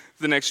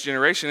the next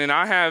generation. And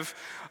I have...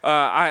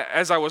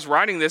 as I was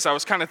writing this, I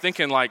was kind of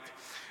thinking,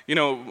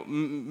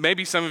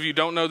 maybe some of you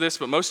don't know this,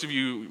 but most of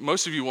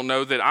you will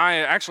know that I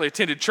actually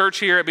attended church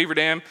here at Beaver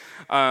Dam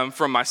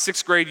from my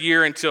 6th grade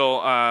year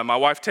until my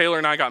wife Taylor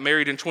and I got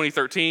married in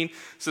 2013.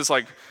 So it's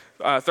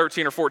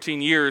 13 or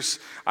 14 years.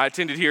 I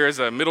attended here as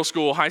a middle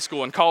school, high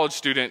school, and college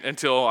student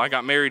until I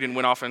got married and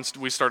went off and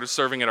we started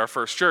serving at our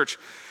first church.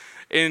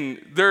 And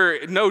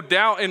there, no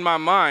doubt in my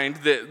mind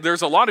that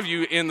there's a lot of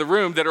you in the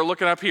room that are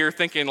looking up here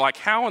thinking,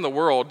 how in the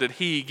world did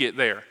he get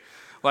there?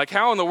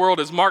 How in the world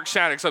is Mark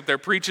Shaddix up there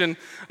preaching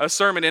a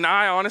sermon? And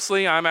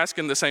I'm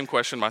asking the same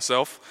question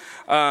myself.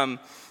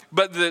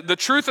 But the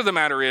truth of the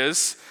matter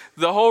is,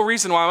 the whole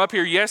reason why I'm up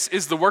here, yes,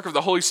 is the work of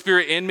the Holy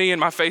Spirit in me and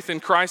my faith in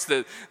Christ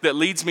that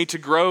leads me to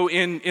grow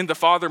in the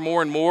Father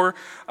more and more.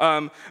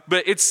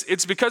 But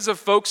it's because of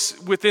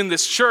folks within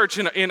this church,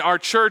 in our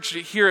church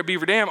here at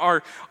Beaver Dam,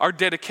 our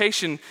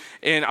dedication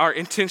and our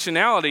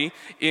intentionality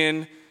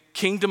in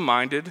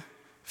kingdom-minded,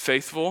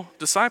 faithful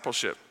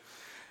discipleship.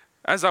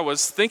 As I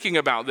was thinking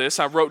about this,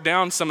 I wrote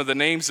down some of the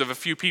names of a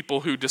few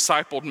people who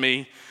discipled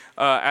me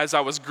as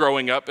I was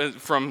growing up,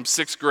 from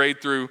 6th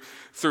grade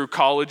through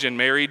college and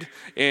married.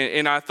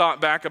 And I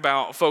thought back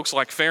about folks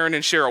like Farron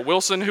and Cheryl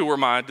Wilson, who were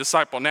my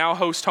Disciple Now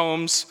host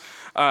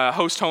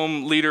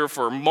home leader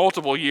for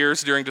multiple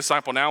years during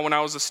Disciple Now when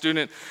I was a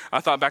student. I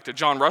thought back to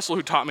John Russell,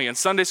 who taught me in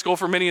Sunday school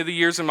for many of the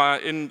years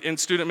in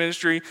student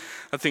ministry.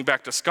 I think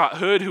back to Scott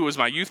Hood, who was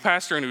my youth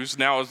pastor and who's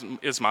now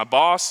is my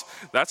boss.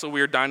 That's a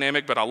weird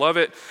dynamic, but I love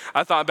it.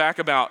 I thought back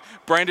about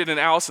Brandon and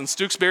Allison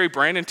Stooksbury,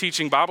 Brandon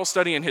teaching Bible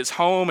study in his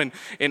home,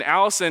 and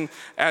Allison,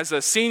 as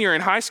a senior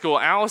in high school,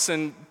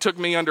 Allison took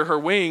me under her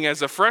wing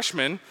as a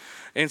freshman,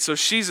 and so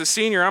she's a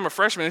senior, I'm a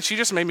freshman, and she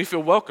just made me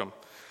feel welcome.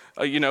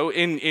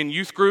 In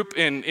youth group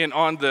and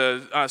on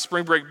the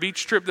spring break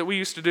beach trip that we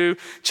used to do.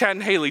 Chad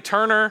and Haley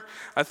Turner.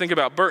 I think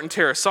about Bert and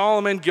Tara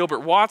Solomon, Gilbert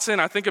Watson.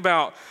 I think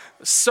about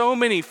so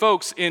many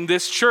folks in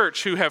this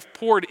church who have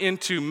poured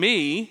into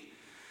me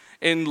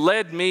and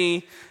led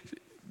me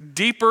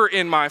deeper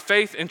in my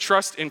faith and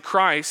trust in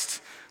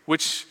Christ,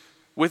 which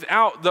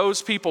without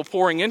those people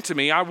pouring into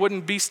me, I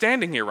wouldn't be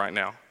standing here right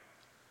now.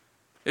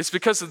 It's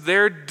because of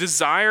their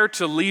desire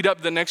to lead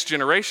up the next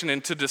generation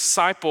and to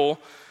disciple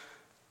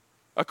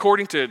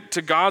according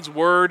to God's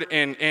word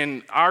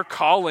and our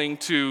calling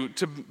to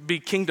be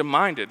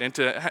kingdom-minded and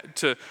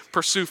to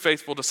pursue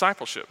faithful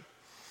discipleship.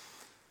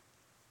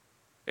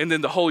 And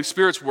then the Holy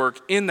Spirit's work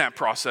in that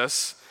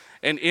process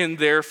and in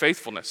their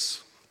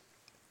faithfulness.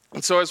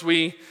 And so as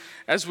we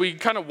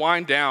kind of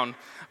wind down,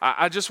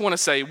 I just want to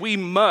say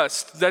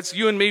that's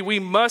you and me, we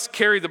must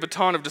carry the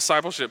baton of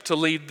discipleship to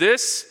lead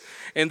this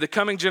and the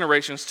coming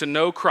generations to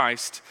know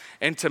Christ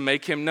and to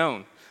make him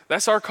known.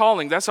 That's our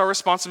calling. That's our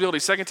responsibility.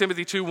 2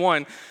 Timothy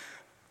 2:1,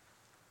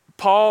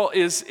 Paul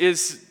is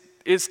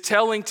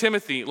telling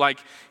Timothy, like,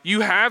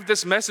 you have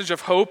this message of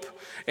hope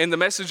and the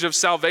message of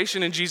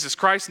salvation in Jesus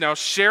Christ. Now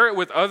share it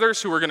with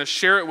others who are going to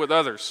share it with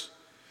others.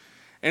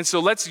 And so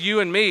let's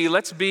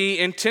be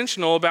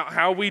intentional about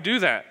how we do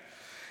that.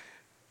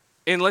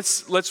 And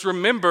let's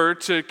remember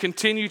to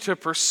continue to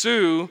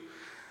pursue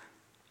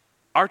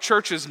our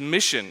church's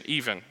mission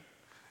even.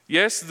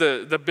 Yes,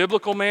 the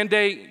biblical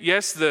mandate,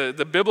 yes,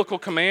 the biblical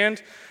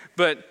command,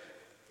 but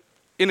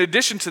in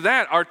addition to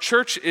that, our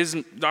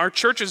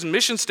church's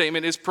mission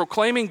statement is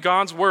proclaiming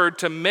God's word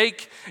to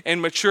make and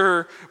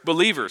mature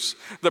believers.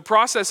 The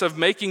process of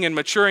making and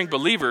maturing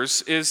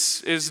believers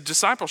is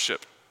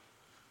discipleship.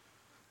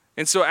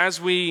 And so as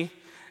we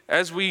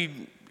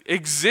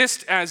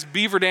exist as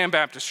Beaver Dam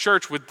Baptist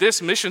Church with this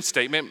mission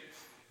statement,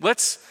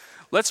 let's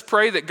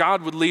pray that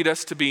God would lead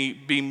us to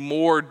be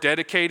more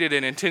dedicated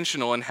and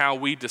intentional in how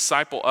we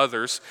disciple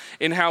others,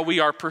 in how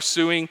we are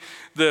pursuing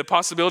the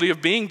possibility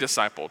of being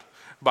discipled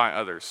by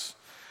others.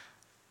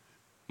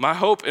 My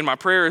hope and my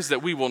prayer is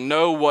that we will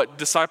know what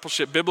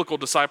discipleship, biblical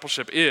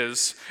discipleship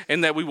is,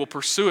 and that we will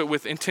pursue it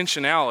with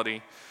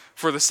intentionality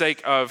for the sake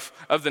of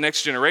the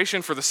next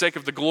generation, for the sake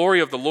of the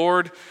glory of the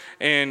Lord,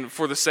 and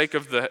for the sake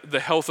of the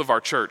health of our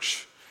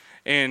church.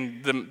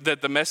 And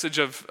that the message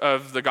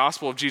of the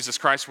gospel of Jesus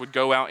Christ would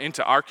go out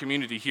into our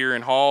community here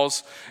in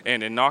Halls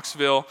and in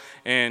Knoxville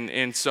and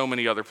in so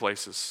many other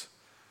places.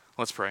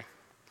 Let's pray.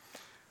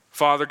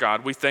 Father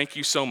God, we thank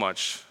you so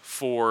much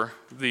for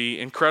the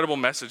incredible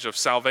message of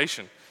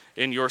salvation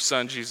in your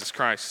Son, Jesus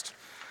Christ.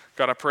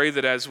 God, I pray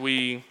that as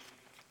we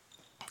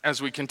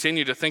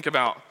continue to think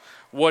about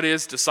what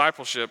is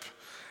discipleship,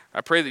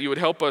 I pray that you would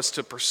help us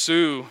to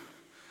pursue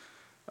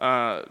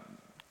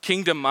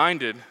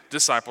kingdom-minded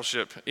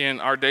discipleship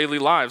in our daily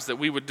lives, that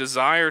we would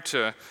desire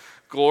to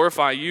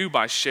glorify you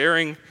by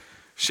sharing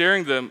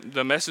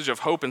the message of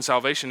hope and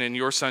salvation in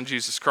your Son,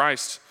 Jesus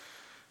Christ,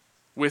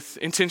 with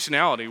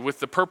intentionality, with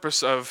the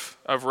purpose of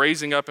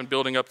raising up and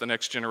building up the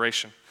next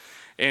generation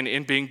and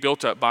in being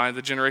built up by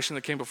the generation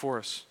that came before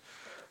us.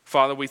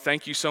 Father, we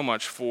thank you so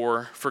much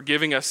for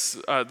giving us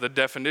the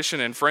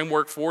definition and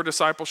framework for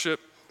discipleship,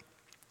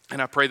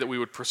 and I pray that we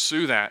would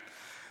pursue that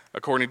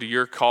according to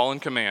your call and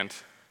command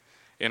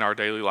in our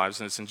daily lives,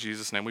 and it's in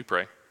Jesus' name we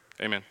pray.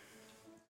 Amen.